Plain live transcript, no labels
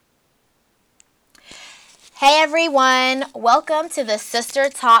Hey everyone, welcome to the Sister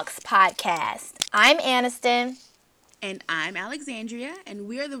Talks podcast. I'm Aniston. And I'm Alexandria, and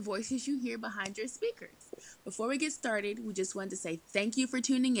we are the voices you hear behind your speakers. Before we get started, we just want to say thank you for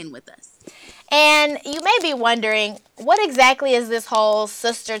tuning in with us. And you may be wondering, what exactly is this whole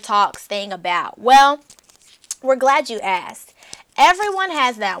Sister Talks thing about? Well, we're glad you asked. Everyone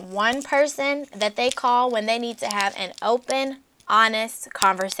has that one person that they call when they need to have an open, honest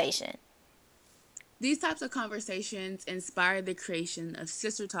conversation. These types of conversations inspired the creation of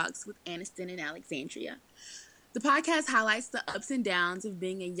Sister Talks with Aniston and Alexandria. The podcast highlights the ups and downs of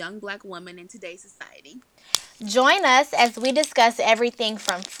being a young black woman in today's society. Join us as we discuss everything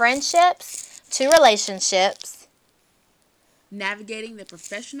from friendships to relationships, Navigating the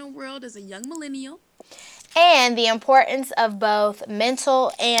professional world as a young millennial. and the importance of both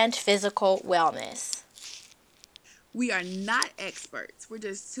mental and physical wellness. We are not experts. We're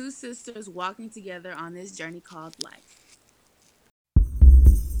just two sisters walking together on this journey called life.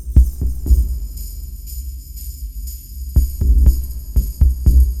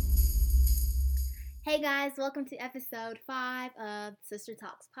 Hey guys, welcome to episode 5 of Sister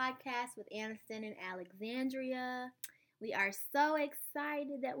Talks podcast with Aniston and Alexandria. We are so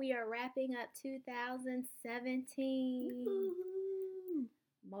excited that we are wrapping up 2017. Woo-hoo.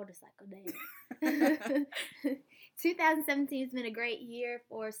 Motorcycle day. 2017 has been a great year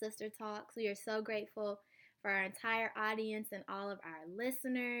for Sister Talks. We are so grateful for our entire audience and all of our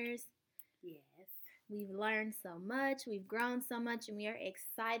listeners. Yes. We've learned so much, we've grown so much, and we are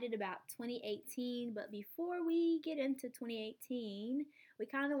excited about 2018. But before we get into 2018, we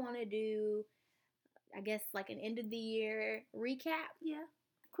kind of want to do, I guess, like an end of the year recap. Yeah.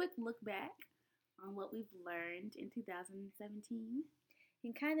 Quick look back on what we've learned in 2017.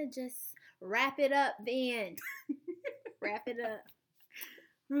 And kind of just wrap it up then. Wrap it up.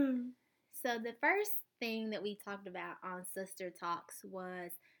 So the first thing that we talked about on Sister Talks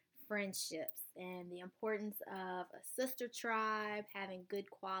was friendships and the importance of a sister tribe, having good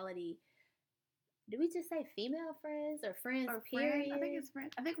quality. Did we just say female friends or friends? Or period? friends? I think it's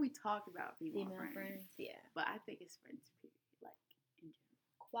friends. I think we talked about female friends. Yeah. But I think it's friends. Period. Like in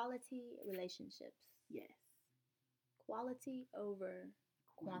general. Quality relationships. Yes. Quality over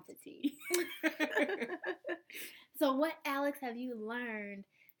quantity. So what, Alex, have you learned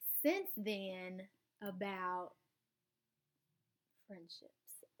since then about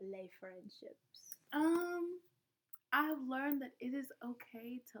friendships? Les friendships. I've learned that it is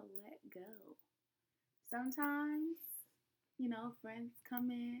okay to let go. Sometimes, friends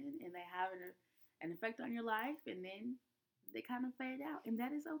come in and they have an effect on your life, and then they kind of fade out, and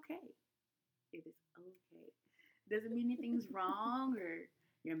that is okay. It is okay. Doesn't mean anything's wrong or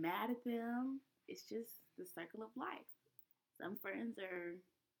you're mad at them. It's just the circle of life. Some friends are,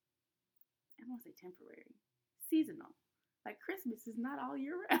 I don't want to say temporary, seasonal. Like Christmas is not all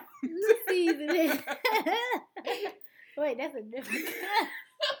year round. Season. Wait, that's a different.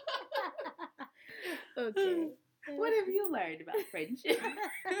 Okay. What have you learned about friendship?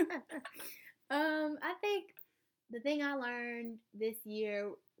 I think the thing I learned this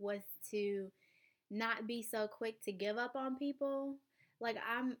year was to not be so quick to give up on people. Like,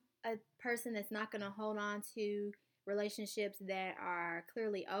 I'm a person that's not going to hold on to relationships that are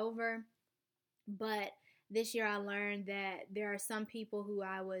clearly over. But this year I learned that there are some people who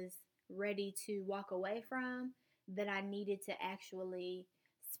I was ready to walk away from that I needed to actually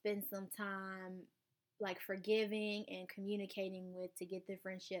spend some time like forgiving and communicating with to get the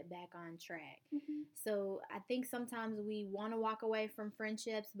friendship back on track. Mm-hmm. So I think sometimes we want to walk away from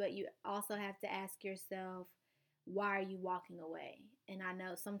friendships, but you also have to ask yourself, why are you walking away? And I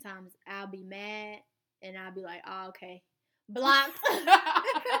know sometimes I'll be mad and I'll be like, oh, okay, blocked.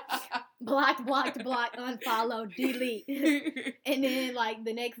 blocked, unfollow, delete. And then like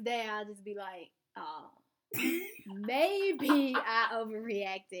the next day I'll just be like, oh, maybe I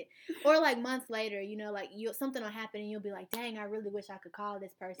overreacted. Or like months later, like something will happen and you'll be like, dang, I really wish I could call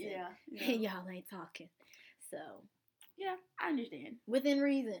this person. Yeah. And y'all ain't talking. So yeah, I understand. Within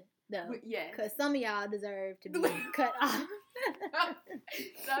reason though. Yeah. Because some of y'all deserve to be cut off.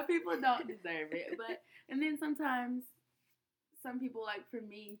 Some people don't deserve it. And then sometimes some people, like for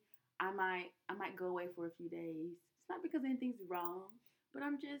me, I might go away for a few days. It's not because anything's wrong, but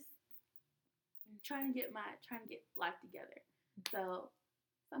I'm just trying to get life together. So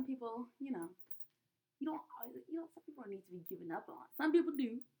some people, you don't some people need to be given up on. Some people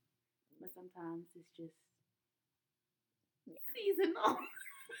do, but sometimes it's just seasonal.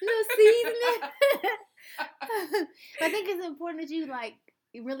 No seasoning. I think it's important that you like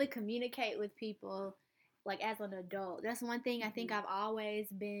really communicate with people like as an adult. That's one thing I think I've always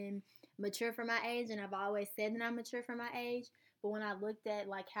been mature for my age, and I've always said that I'm mature for my age. But when I looked at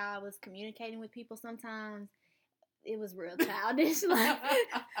like how I was communicating with people, sometimes it was real childish. Like,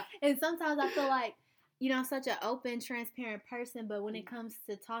 and sometimes I feel like, I'm such an open, transparent person, but when it comes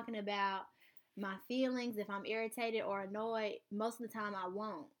to talking about my feelings, if I'm irritated or annoyed, most of the time I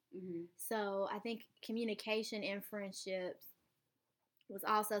won't. Mm-hmm. So I think communication in friendships was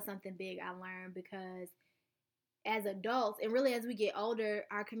also something big I learned, because as adults and really as we get older,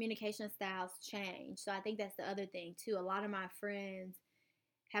 our communication styles change. So I think that's the other thing too. A lot of my friends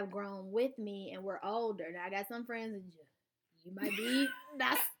have grown with me and we're older. Now I got some friends that you might be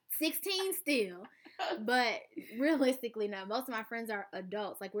not 16 still, but realistically, no. Most of my friends are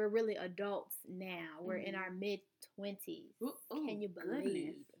adults. Like, we're really adults now. We're in our mid-20s. Can you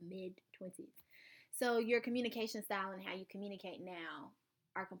believe mid-20s? So your communication style and how you communicate now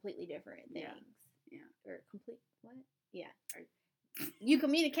are completely different things. Yeah. Or complete what? Yeah. You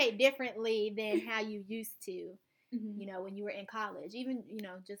communicate differently than how you used to. Mm-hmm. When you were in college, even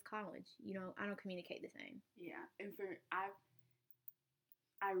just college, I don't communicate the same. Yeah, and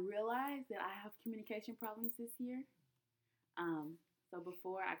I realized that I have communication problems this year. So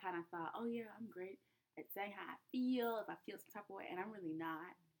before I kind of thought, oh yeah, I'm great at saying how I feel, if I feel some type of way, and I'm really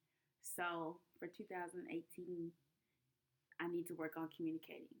not. So for 2018, I need to work on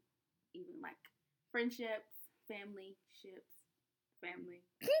communicating, even like friendships, family,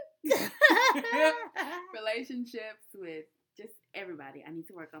 relationships with just everybody. I need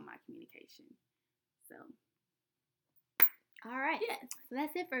to work on my communication. So, all right. Yeah. So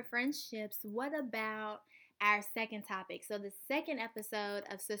that's it for friendships. What about our second topic? So the second episode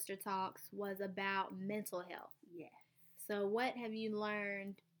of Sister Talks was about mental health. Yes. So what have you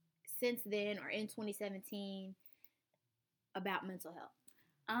learned since then or in 2017 about mental health?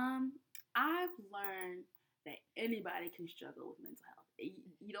 I've learned that anybody can struggle with mental health.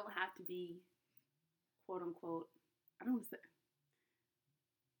 You don't have to be, quote unquote, I don't want to say.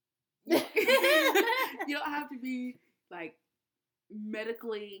 You don't have to be like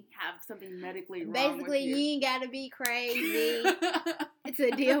have something medically wrong. Basically, with you ain't gotta be crazy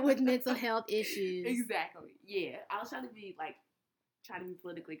to deal with mental health issues. Exactly. Yeah, I'll try to be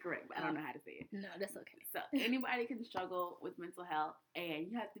politically correct, but I don't know how to say it. No, that's okay. So anybody can struggle with mental health, and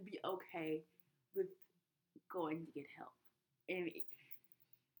you have to be okay with going to get help. And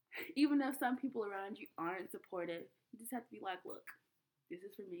even if some people around you aren't supportive, you just have to be like, look, this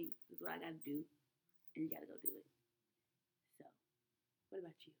is for me. This is what I got to do, and you got to go do it. So, what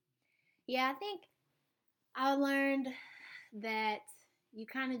about you? Yeah, I think I learned that you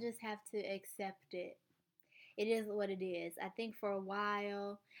kind of just have to accept it. It is what it is. I think for a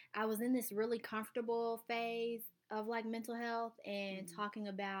while, I was in this really comfortable phase of like mental health and talking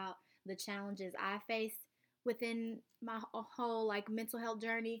about the challenges I faced within my whole like mental health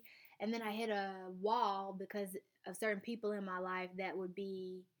journey. And then I hit a wall because of certain people in my life that would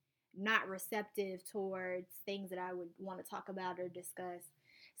be not receptive towards things that I would want to talk about or discuss.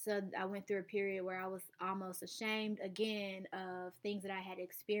 So I went through a period where I was almost ashamed again of things that I had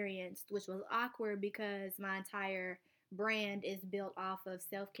experienced, which was awkward because my entire brand is built off of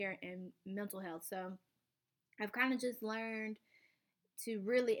self-care and mental health. So I've kind of just learned to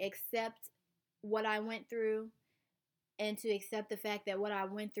really accept what I went through and to accept the fact that what I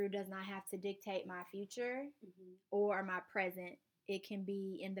went through does not have to dictate my future or my present. It can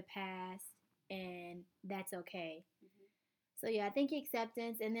be in the past, and that's okay. So yeah, I think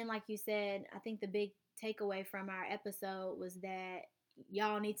acceptance, and then like you said, I think the big takeaway from our episode was that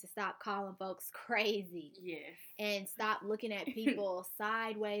y'all need to stop calling folks crazy. Yes. And stop looking at people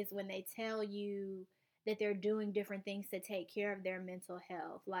sideways when they tell you that they're doing different things to take care of their mental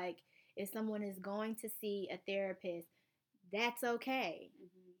health. Like, if someone is going to see a therapist, that's okay.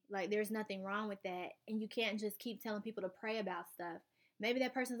 Like, there's nothing wrong with that. And you can't just keep telling people to pray about stuff. Maybe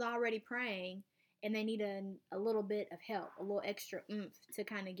that person's already praying and they need a little bit of help, a little extra oomph to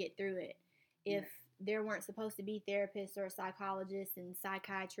kind of get through it. If there weren't supposed to be therapists or psychologists and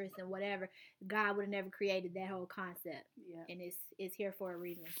psychiatrists and whatever, God would have never created that whole concept. Yeah. And it's here for a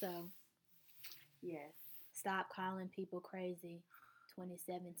reason. So, yes. Stop calling people crazy.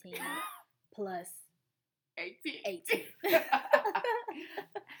 2017 plus 18.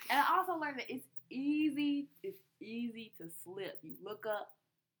 And I also learned that it's easy to slip. You look up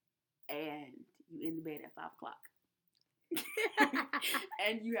and you in the bed at 5 o'clock.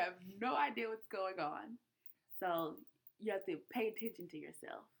 And you have no idea what's going on. So you have to pay attention to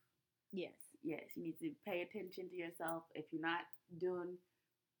yourself. Yes. Yes, you need to pay attention to yourself. If you're not doing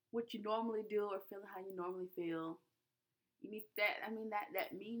what you normally do or feeling how you normally feel, you need that. I mean,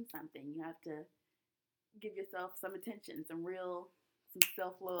 that means something. You have to give yourself some attention, some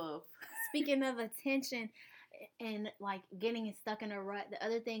self-love. Speaking of attention and like getting stuck in a rut, the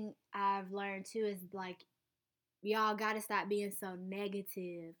other thing I've learned too is like y'all got to stop being so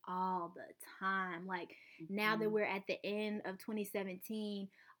negative all the time. Like now that we're at the end of 2017,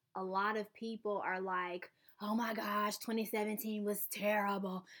 a lot of people are like, oh my gosh, 2017 was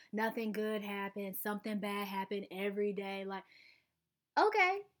terrible. Nothing good happened. Something bad happened every day. Like,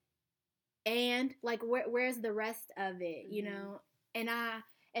 okay. And like, where's the rest of it, you know? And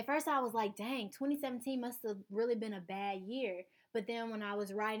at first I was like, dang, 2017 must have really been a bad year. But then when I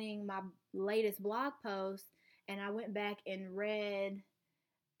was writing my latest blog post and I went back and read,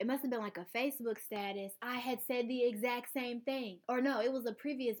 it must have been like a Facebook status, I had said the exact same thing. Or no, it was a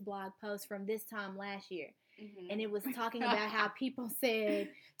previous blog post from this time last year. And it was talking about how people said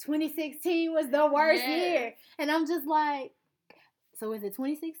 2016 was the worst year. And I'm just like, so is it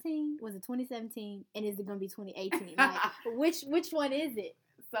 2016? Was it 2017? And is it going to be 2018? Like, which one is it?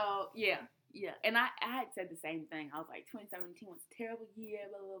 So, yeah. And I had said the same thing. I was like, 2017 was a terrible year,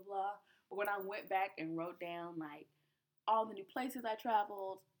 blah, blah, blah. But when I went back and wrote down, like, all the new places I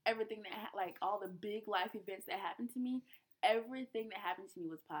traveled, everything that, like, all the big life events that happened to me, everything that happened to me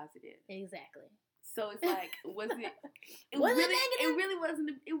was positive. Exactly. So it's like, was it? It really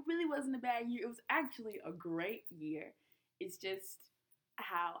wasn't a bad year. It was actually a great year. It's just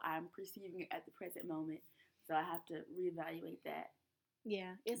how I'm perceiving it at the present moment. So I have to reevaluate that.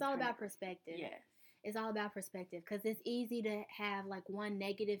 Yeah, it's all about perspective. Yeah. It's all about perspective because it's easy to have like one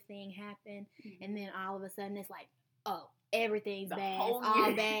negative thing happen and then all of a sudden it's like, oh, everything's bad. It's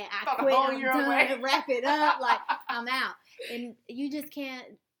all bad. I quit. I'm done. Wrap it up. Like, I'm out. And you just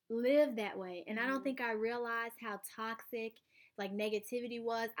can't live that way. And I don't think I realized how toxic like negativity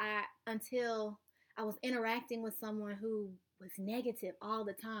was until I was interacting with someone who was negative all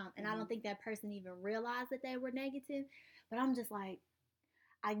the time. And I don't think that person even realized that they were negative. But I'm just like,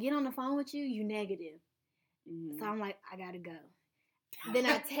 I get on the phone with you, you negative. So I'm like, I gotta go. Then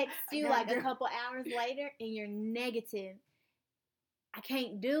I text you like a couple hours later and you're negative. I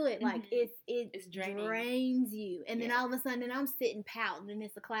can't do it. Like it drains you. And then all of a sudden I'm sitting pouting and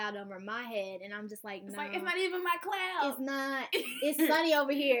it's a cloud over my head and I'm just like, no. It's not even my cloud. It's not. It's sunny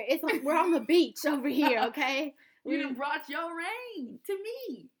over here. We're on the beach over here, okay? You done brought your rain to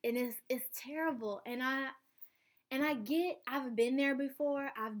me. And it's terrible. And I've been there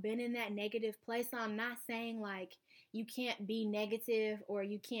before. I've been in that negative place. So I'm not saying like you can't be negative or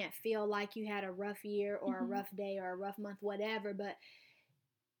you can't feel like you had a rough year or a rough day or a rough month, whatever. But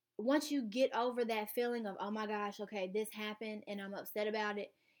once you get over that feeling of, oh my gosh, okay, this happened and I'm upset about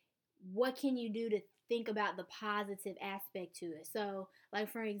it, what can you do to think about the positive aspect to it? So,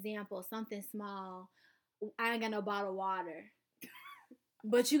 like, for example, something small, I ain't got no bottled water.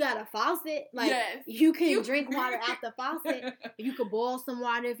 But you got a faucet. Like, you can drink water out the faucet. You could boil some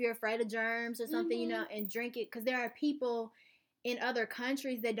water if you're afraid of germs or something, you know, and drink it. Because there are people in other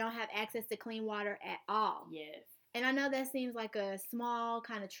countries that don't have access to clean water at all. Yes. And I know that seems like a small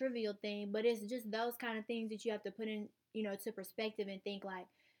kind of trivial thing, but it's just those kind of things that you have to put in, you know, to perspective and think like,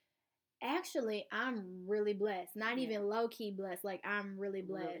 actually, I'm really blessed. Not even low-key blessed. Like, I'm really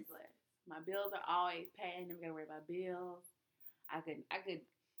blessed. Really blessed. My bills are always paid. I never got to worry about bills. I could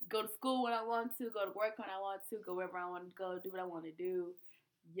go to school when I want to, go to work when I want to, go wherever I want to go, do what I want to do.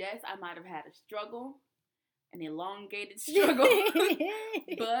 Yes, I might have had a struggle, an elongated struggle.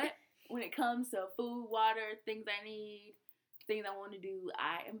 But when it comes to food, water, things I need, things I want to do,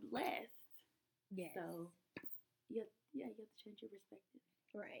 I am blessed. Yes. So, you have to change your perspective.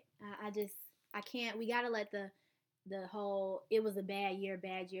 Right. I can't, we got to let the whole, it was a bad year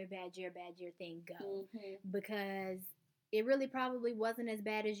thing go. Because it really probably wasn't as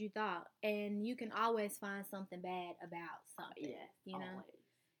bad as you thought. And you can always find something bad about something. You know? Always.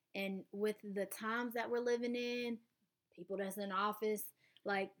 And with the times that we're living in, people that's in office,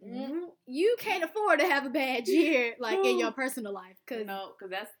 like, you can't afford to have a bad year, like, in your personal life. Cause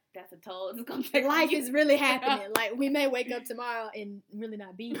that's a toll it's gonna take. Life is really happening. Like, we may wake up tomorrow and really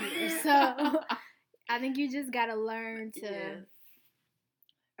not be here. So, I think you just gotta learn to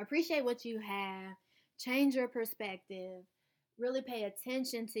appreciate what you have, change your perspective, really pay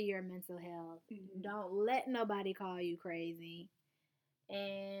attention to your mental health. Don't let nobody call you crazy.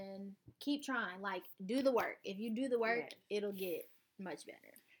 And keep trying. Like, do the work. If you do the work, it'll get much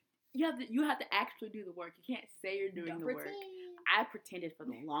better. You have to actually do the work. You can't say you're doing the work. I pretended for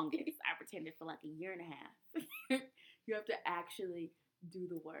the longest. I pretended for like a year and a half. You have to actually do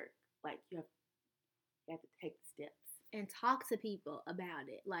the work. Like, you have to take the steps. And talk to people about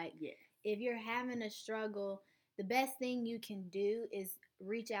it. Like, if you're having a struggle, the best thing you can do is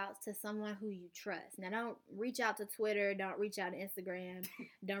reach out to someone who you trust. Now, don't reach out to Twitter, don't reach out to Instagram,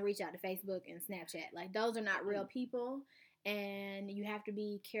 don't reach out to Facebook and Snapchat. Like, those are not real people. And you have to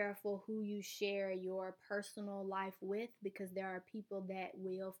be careful who you share your personal life with, because there are people that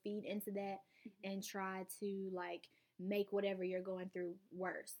will feed into that and try to, like, make whatever you're going through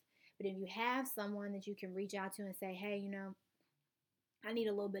worse. But if you have someone that you can reach out to and say, hey, I need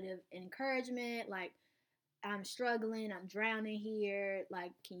a little bit of encouragement, like, I'm struggling, I'm drowning here,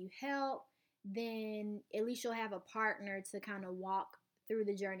 like, can you help? Then at least you'll have a partner to kind of walk through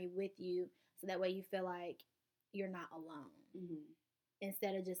the journey with you, so that way you feel like you're not alone.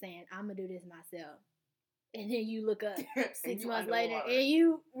 Instead of just saying, I'm going to do this myself. And then you look up 6 months later and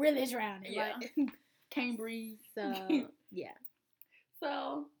you really drowning. Yeah. Like, can't breathe. So, yeah.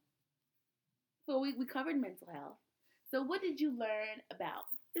 So we covered mental health. So what did you learn about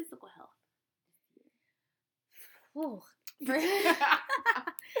physical health? Oh.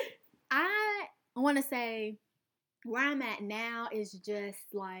 I want to say where I'm at now is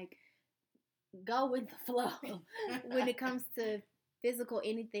just like, go with the flow when it comes to physical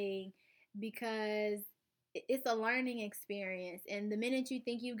anything, because it's a learning experience. And the minute you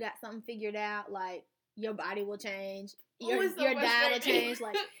think you got something figured out, like, your body will change, your diet will change.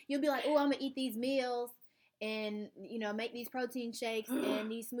 Like, you'll be like, oh, I'm gonna eat these meals and make these protein shakes and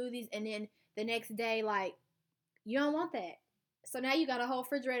these smoothies, and then the next day, like, you don't want that. So now you got a whole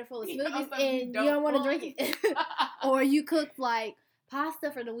refrigerator full of smoothies and you don't want to drink it. Or you cooked like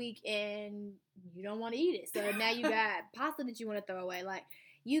pasta for the week and you don't want to eat it. So now you got pasta that you want to throw away. Like,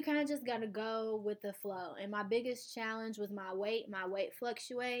 you kind of just got to go with the flow. And my biggest challenge was my weight. My weight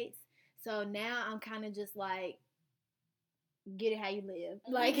fluctuates. So now I'm kind of just like, get it how you live.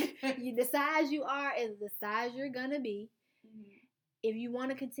 Like, the size you are is the size you're going to be. If you want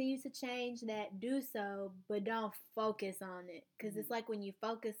to continue to change that, do so, but don't focus on it. Because it's like when you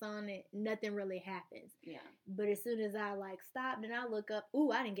focus on it, nothing really happens. Yeah. But as soon as I, like, stop, then I look up, ooh,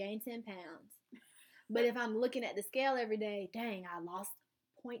 I done gained 10 pounds. But if I'm looking at the scale every day, dang, I lost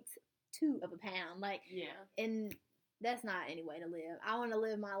 0.2 of a pound. Like, yeah. And that's not any way to live. I want to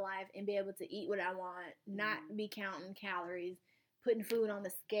live my life and be able to eat what I want, not be counting calories, putting food on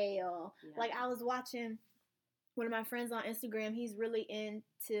the scale. Yeah. Like, I was watching one of my friends on Instagram. He's really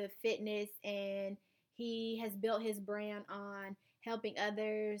into fitness, and he has built his brand on helping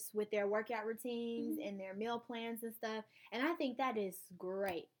others with their workout routines and their meal plans and stuff. And I think that is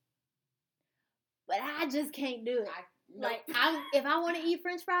great. But I just can't do it. Like, if I want to eat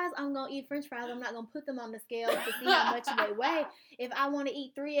French fries, I'm going to eat French fries. I'm not going to put them on the scale to see how much they weigh. If I want to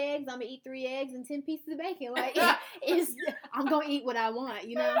eat 3 eggs, I'm going to eat 3 eggs and 10 pieces of bacon. Like, I'm going to eat what I want,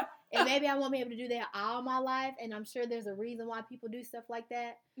 And maybe I won't be able to do that all my life, and I'm sure there's a reason why people do stuff like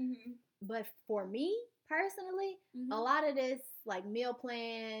that. But for me, personally, a lot of this, like, meal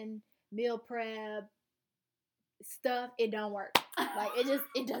plan, meal prep stuff, it don't work. Like,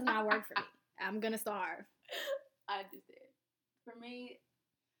 it does not work for me. I'm going to starve. I understand. For me,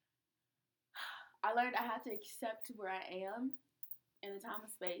 I learned I had to accept where I am in the time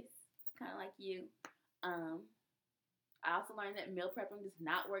and space, kind of like you. I also learned that meal prepping does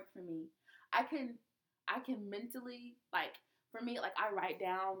not work for me. I can mentally, like, for me, like, I write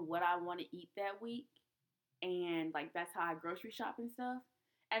down what I want to eat that week, and, like, that's how I grocery shop and stuff.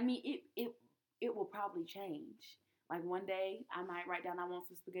 I mean, it will probably change. Like, one day I might write down I want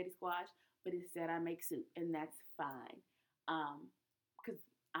some spaghetti squash, but instead I make soup, and that's fine. Because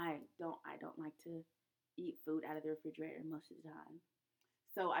I don't like to eat food out of the refrigerator most of the time.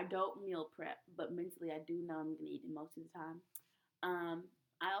 So I don't meal prep, but mentally I do know I'm going to eat it most of the time.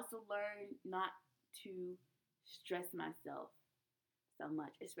 I also learned not to stress myself so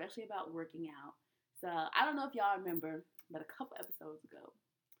much, especially about working out. So I don't know if y'all remember, but a couple episodes ago,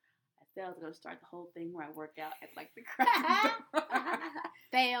 I said I was going to start the whole thing where I work out at, like, the crack of dawn.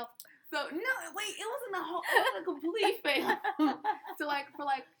 Fail. So, no, wait, it wasn't a complete fail. So, like, for,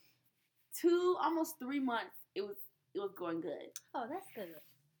 like, 2, almost 3 months, it was going good. Oh, that's good.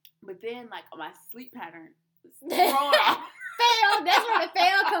 But then, like, my sleep pattern was thrown off. Fail. That's where the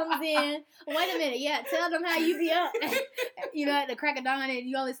fail comes in. Wait a minute. Yeah, tell them how you be up, at the crack of dawn, and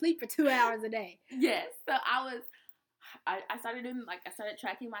you only sleep for 2 hours a day. Yes. So I started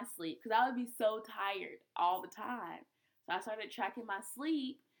tracking my sleep, because I would be so tired all the time. So I started tracking my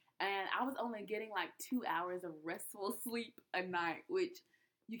sleep, and I was only getting like 2 hours of restful sleep a night, which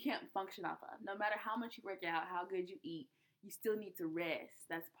you can't function off of. No matter how much you work out, how good you eat, you still need to rest.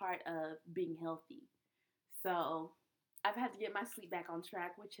 That's part of being healthy. So I've had to get my sleep back on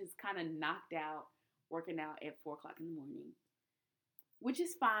track, which has kind of knocked out working out at 4 o'clock in the morning, which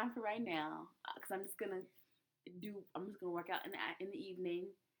is fine for right now, because I'm just going to I'm just gonna work out in the evening,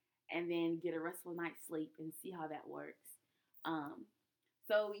 and then get a restful night's sleep and see how that works. Um,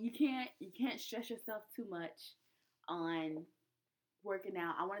 so you can't stress yourself too much on working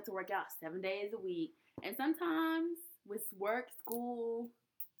out. I wanted to work out 7 days a week, and sometimes with work, school,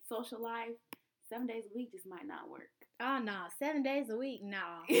 social life, 7 days a week just might not work. Oh no, 7 days a week,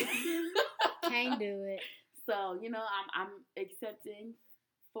 no, can't do it. So I'm accepting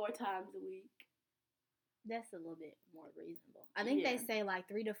 4 times a week. That's a little bit more reasonable. I think they say like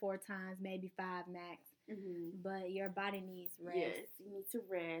 3 to 4 times, maybe 5 max. Mm-hmm. But your body needs rest. Yes, you need to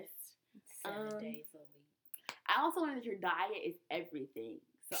rest. 7 days a week. I also learned that your diet is everything.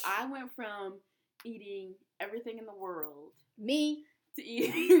 So I went from eating everything in the world Me to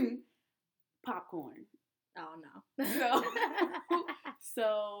eating popcorn. Oh no.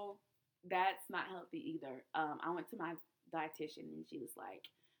 So that's not healthy either. I went to my dietitian and she was like,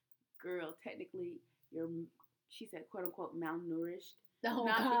 "Girl, technically she said, quote unquote, malnourished." Oh,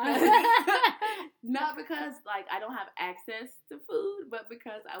 Not because like I don't have access to food, but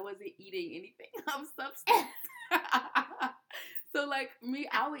because I wasn't eating anything of substance. So like me,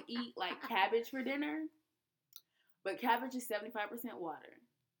 I would eat like cabbage for dinner, but cabbage is 75% water,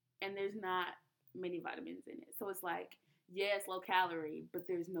 and there's not many vitamins in it. So it's like, yeah, it's low calorie, but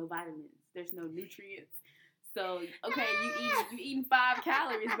there's no vitamins, there's no nutrients. So okay, you eating 5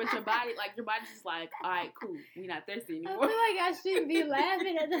 calories, but your body's just like, all right, cool, we not thirsty anymore. I feel like I shouldn't be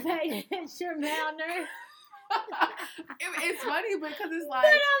laughing at the fact that you're malnourished. It's funny because it's like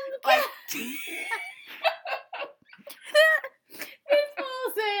this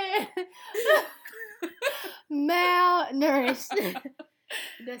fool said malnourished.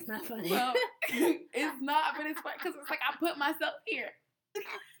 That's not funny. Well, it's not, but it's funny because it's like I put myself here.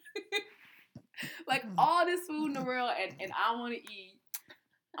 Like all this food in the world, and I want to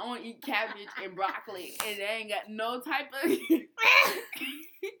eat cabbage and broccoli, and they ain't got no type of.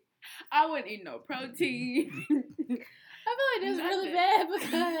 I wouldn't eat no protein. I feel like this is really bad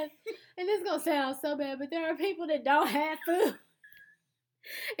because, and this is gonna sound so bad, but there are people that don't have food,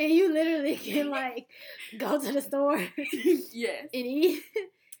 and you literally can like go to the store, yes, and eat.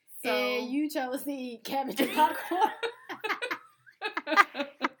 So, and you chose to eat cabbage and popcorn.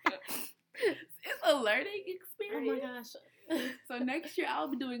 It's a learning experience. Oh my gosh. So next year I'll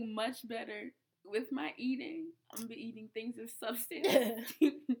be doing much better with my eating. I'm gonna be eating things of substance.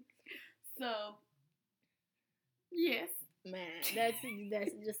 So yes. Man, that's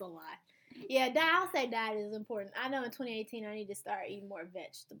just a lot. Yeah, I'll say diet is important. I know in 2018 I need to start eating more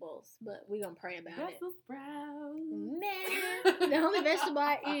vegetables, but we're gonna pray about Brussels sprouts. Man, the only vegetable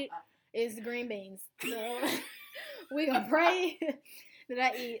I eat is green beans. So we're gonna pray that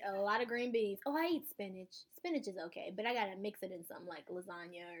I eat a lot of green beans. Oh, I eat spinach. Spinach is okay, but I gotta mix it in something like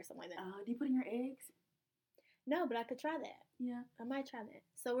lasagna or something like that. Do you put in your eggs? No, but I could try that. Yeah. I might try that.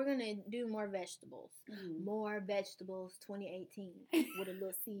 So we're going to do more vegetables. Mm-hmm. More vegetables 2018 with a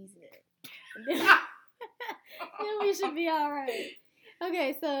little seasoning. Then we should be all right.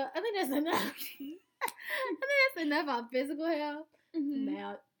 Okay, so I think that's enough. I think that's enough on physical health. Mm-hmm.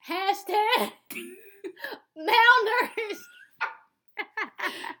 Now, hashtag malnourished.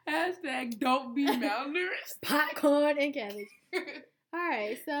 Hashtag don't be malnourished. Popcorn and cabbage. All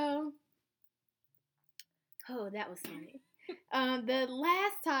right, so... Oh, that was funny. The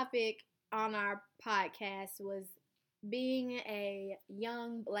last topic on our podcast was being a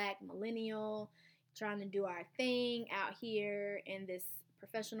young Black millennial, trying to do our thing out here in this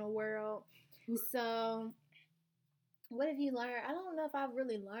professional world. So, what have you learned? I don't know if I've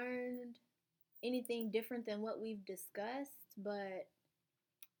really learned anything different than what we've discussed, but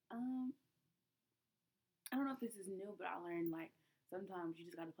I don't know if this is new, but I learned like sometimes you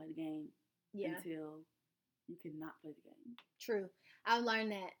just got to play the game until you cannot play the game. True. I've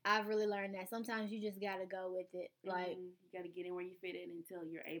learned that. I've really learned that. Sometimes you just got to go with it. Like you got to get in where you fit in until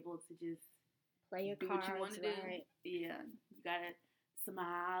you're able to just play your cards, what you want to do. Yeah. You got to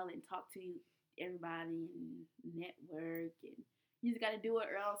smile and talk to everybody and network, and you just got to do it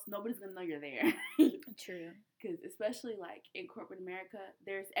or else nobody's going to know you're there. True. Because especially like in corporate America,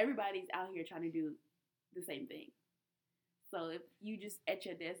 everybody's out here trying to do the same thing. So if you just at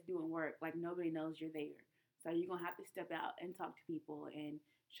your desk doing work, like nobody knows you're there. So you're going to have to step out and talk to people and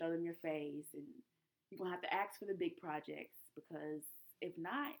show them your face. And you're going to have to ask for the big projects because if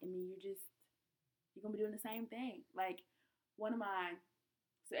not, I mean, you're going to be doing the same thing. Like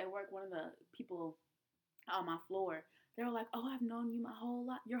so at work, one of the people on my floor, they were like, "Oh, I've known you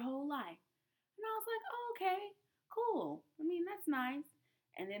your whole life." And I was like, "Oh, okay, cool. I mean, that's nice."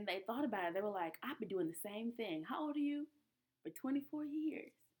 And then they thought about it. They were like, "I've been doing the same thing. How old are you?" For 24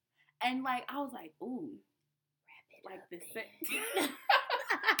 years. And like, I was like, ooh. like the same.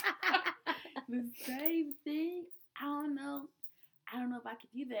 The same thing. I don't know if I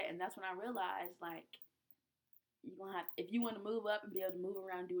could do that. And that's when I realized, like, you're gonna have, if you want to move up and be able to move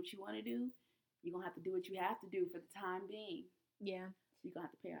around and do what you want to do, you're gonna have to do what you have to do for the time being. Yeah. You're gonna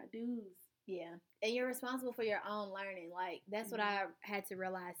have to pay our dues. Yeah. And you're responsible for your own learning. Like, that's what I had to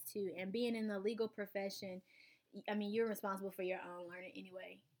realize too. And being in the legal profession, I mean, you're responsible for your own learning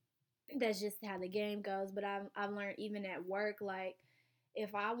anyway. That's just how the game goes. But I've learned even at work, like,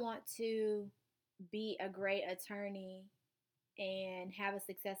 if I want to be a great attorney and have a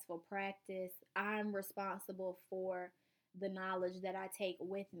successful practice, I'm responsible for the knowledge that I take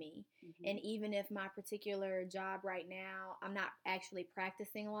with me. And even if my particular job right now, I'm not actually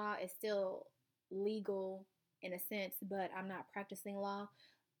practicing law, it's still legal in a sense, but I'm not practicing law.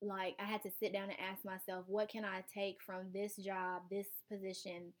 Like, I had to sit down and ask myself, what can I take from this job, this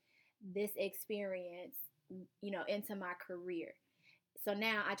position, this experience, into my career? So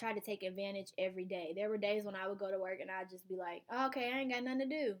now I try to take advantage every day. There were days when I would go to work and I'd just be like, oh, okay, I ain't got nothing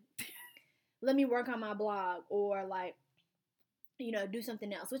to do. Let me work on my blog, or like, do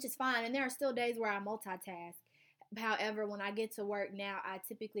something else, which is fine. And there are still days where I multitask. However, when I get to work now, I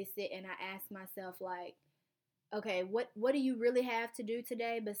typically sit and I ask myself, like, okay, what do you really have to do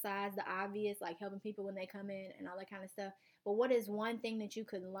today besides the obvious, like helping people when they come in and all that kind of stuff? But what is one thing that you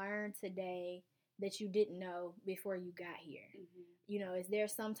could learn today that you didn't know before you got here? Is there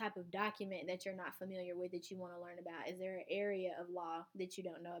some type of document that you're not familiar with that you want to learn about? Is there an area of law that you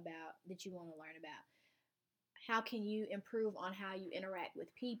don't know about that you want to learn about? How can you improve on how you interact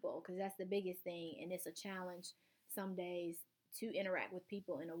with people? Because that's the biggest thing, and it's a challenge some days to interact with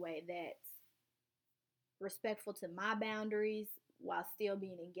people in a way that's respectful to my boundaries while still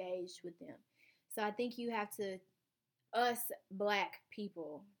being engaged with them. So I think you have to, us Black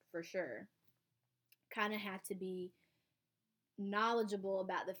people for sure, kind of have to be knowledgeable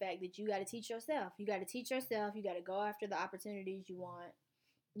about the fact that you got to teach yourself. You got to teach yourself. You got to go after the opportunities you want.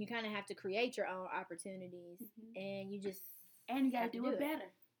 You kind of have to create your own opportunities, and you got to do it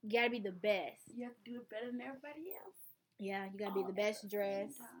better. You got to be the best. You have to do it better than everybody else. Yeah, you got to be the best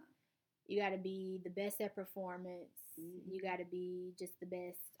dressed. You got to be the best at performance. You got to be just the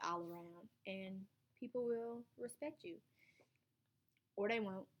best all around, and people will respect you, or they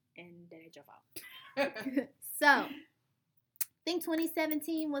won't, and that ain't your fault. So, I think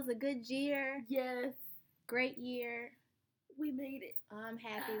 2017 was a good year. Yes. Great year. We made it. I'm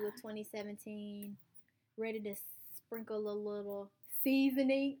happy with 2017. Ready to sprinkle a little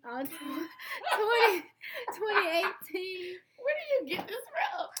seasoning on 2018. Where do you get this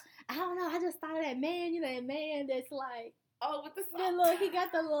from? I don't know. I just thought of that man. That man that's like, with the salt. He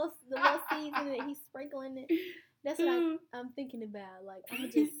got the little seasoning that he's sprinkling it. That's what I'm thinking about. Like,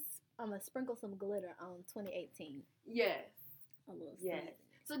 I'm gonna sprinkle some glitter on 2018. Yes. A little seasoning.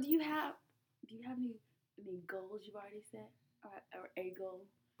 So do you have any goals you've already set, or a goal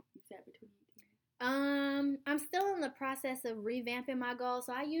you set for 2018? I'm still in the process of revamping my goals.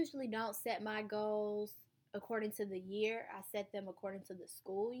 So I usually don't set my goals according to the year. I set them according to the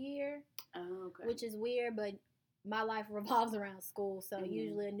school year. Oh, okay. Which is weird, but my life revolves around school. So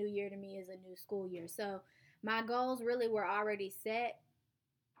usually a new year to me is a new school year. So my goals really were already set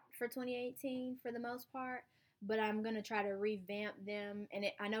for 2018 for the most part, but I'm going to try to revamp them, and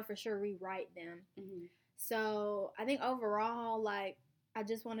I know for sure rewrite them. So I think overall, like, I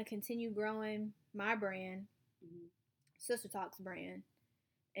just want to continue growing my brand, Sister Talks brand,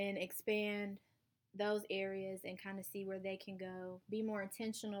 and expand those areas and kind of see where they can go. Be more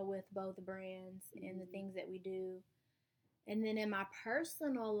intentional with both brands and the things that we do. And then in my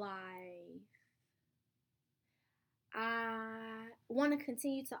personal life, I want to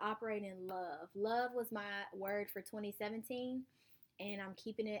continue to operate in love. Love was my word for 2017, and I'm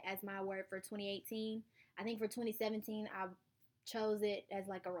keeping it as my word for 2018. I think for 2017, I chose it as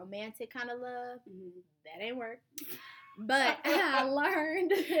like a romantic kind of love. That ain't work. But I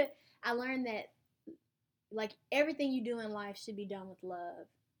learned that, like, everything you do in life should be done with love.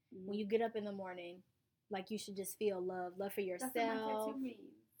 When you get up in the morning, like, you should just feel love for yourself. That's what my tattoo means.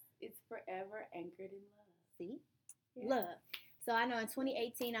 It's forever anchored in love. See? Yeah. Love. So I know in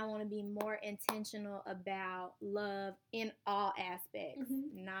 2018, I want to be more intentional about love in all aspects,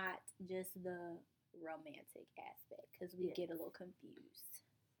 not just the romantic aspect, because we get a little confused.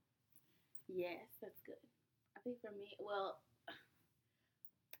 Yes, that's good. I think for me,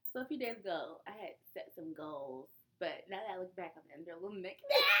 so a few days ago, I had set some goals, but now that I look back on them, they're a little negative.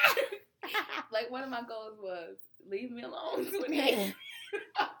 Like, one of my goals was leave me alone.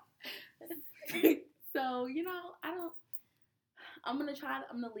 So, I'm gonna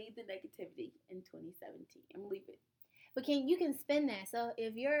leave the negativity in 2017. I'm gonna leave it. But you can spin that. So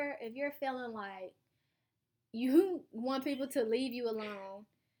if you're feeling like you want people to leave you alone,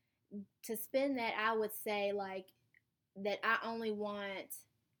 to spin that, I would say like that I only want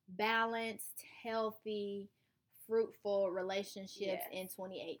balanced, healthy, fruitful relationships in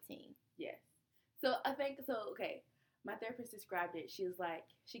 2018. Yes. So I think so. Okay, my therapist described it. She was like,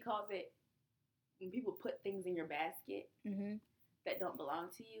 she calls it when people put things in your basket that don't belong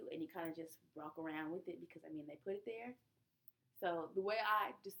to you, and you kind of just walk around with it because they put it there. So the way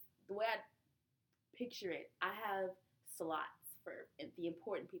I picture it, I have slots for the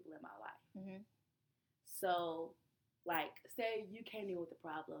important people in my life. So, like, say you came in with a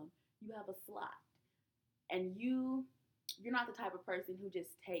problem, you have a slot, and you're not the type of person who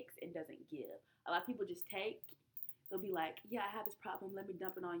just takes and doesn't give. A lot of people just take. They'll be like, yeah, I have this problem. Let me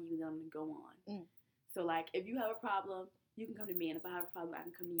dump it on you, and then I'm going to go on. So, like, if you have a problem, you can come to me, and if I have a problem, I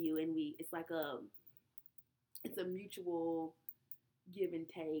can come to you, and it's like it's a mutual give and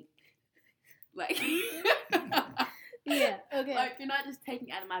take. Like, yeah, okay. Like, you're not just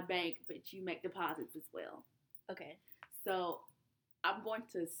taking out of my bank, but you make deposits as well. Okay. So, I'm going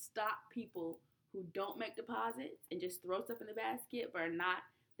to stop people who don't make deposits and just throw stuff in the basket, but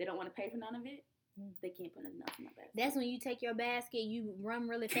they don't want to pay for none of it. They can't put enough in my basket. That's when you take your basket, you run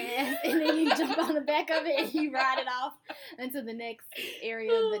really fast, and then you jump on the back of it and you ride it off into the next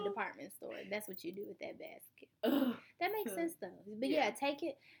area of the department store. That's what you do with that basket. That makes sense though. But yeah,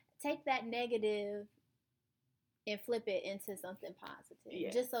 take that negative and flip it into something positive.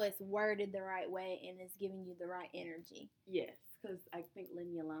 Yeah. Just so it's worded the right way and it's giving you the right energy. Yes, because I think Leave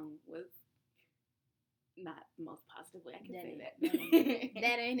Me Alone was not the most positive way I can say that.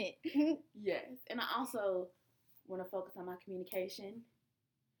 That ain't it. Yes. And I also want to focus on my communication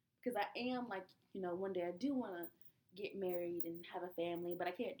because I am like, one day I do want to get married and have a family, but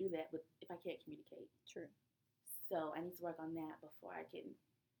I can't do that if I can't communicate. True. So I need to work on that before I can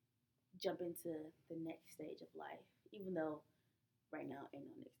jump into the next stage of life, even though right now ain't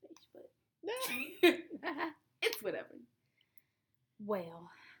no next stage, but it's whatever. Well,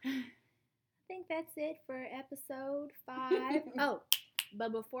 I think that's it for episode 5. Oh,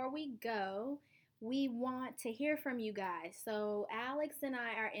 but before we go, we want to hear from you guys. So Alex and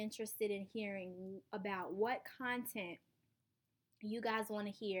I are interested in hearing about what content you guys want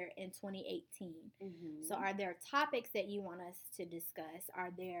to hear in 2018. So are there topics that you want us to discuss?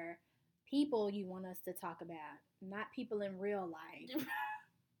 Are there people you want us to talk about? Not people in real life.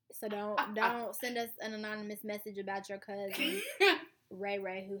 So don't send us an anonymous message about your cousin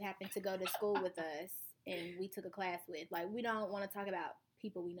Ray, who happened to go to school with us and we took a class with. Like, we don't want to talk about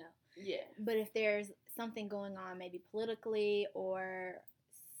people we know. Yeah. But if there's something going on, maybe politically or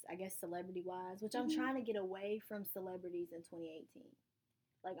I guess celebrity-wise, which I'm trying to get away from celebrities in 2018.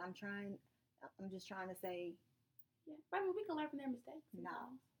 Like, I'm just trying to say. Yeah. I mean, we can learn from their mistakes. No.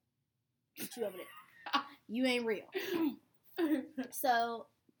 Get you over there. You ain't real. So,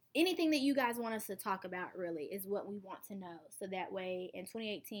 anything that you guys want us to talk about really is what we want to know. So that way in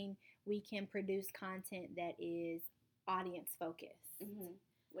 2018, we can produce content that is audience focused.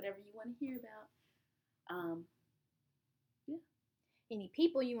 Whatever you want to hear about. Yeah. Any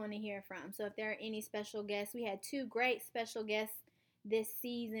people you want to hear from. So if there are any special guests, we had 2 great special guests this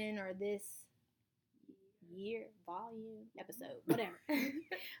season or this year, volume, episode, whatever.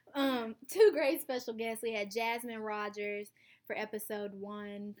 2 great special guests. We had Jasmine Rogers for episode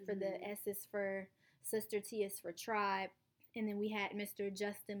 1 for the S is for Sister, T is for Tribe. And then we had Mr.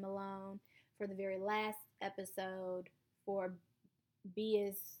 Justin Malone for the very last episode for B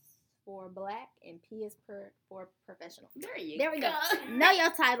is for Black and P is for Professional. There we go. Know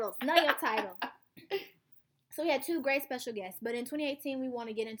your titles. So we had 2 great special guests. But in 2018, we want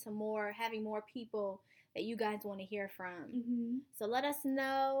to get into having more people that you guys want to hear from. So let us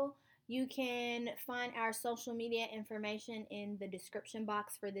know. You can find our social media information in the description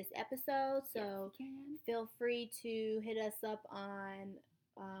box for this episode. So feel free to hit us up on,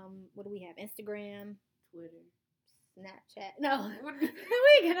 what do we have? Instagram, Twitter, Snapchat. No,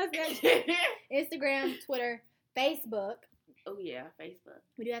 we got Snapchat. Instagram, Twitter, Facebook. Oh yeah, Facebook.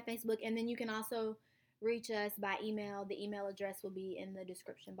 We do have Facebook, and then you can also reach us by email. The email address will be in the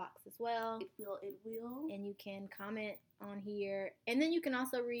description box as well. It will. And you can comment on here. And then you can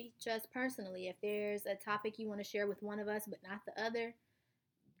also reach us personally. If there's a topic you want to share with one of us but not the other,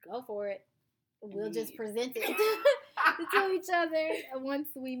 go for it. We'll just present it to each other once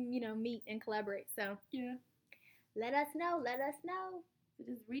we, meet and collaborate. So, yeah. Let us know. So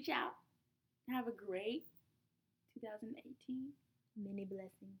just reach out. Have a great 2018. Many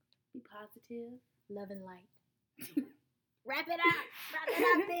blessings. Be positive. Love and light. Wrap it up. Wrap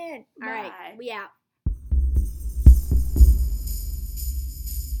it up then. All right. Bye. We out.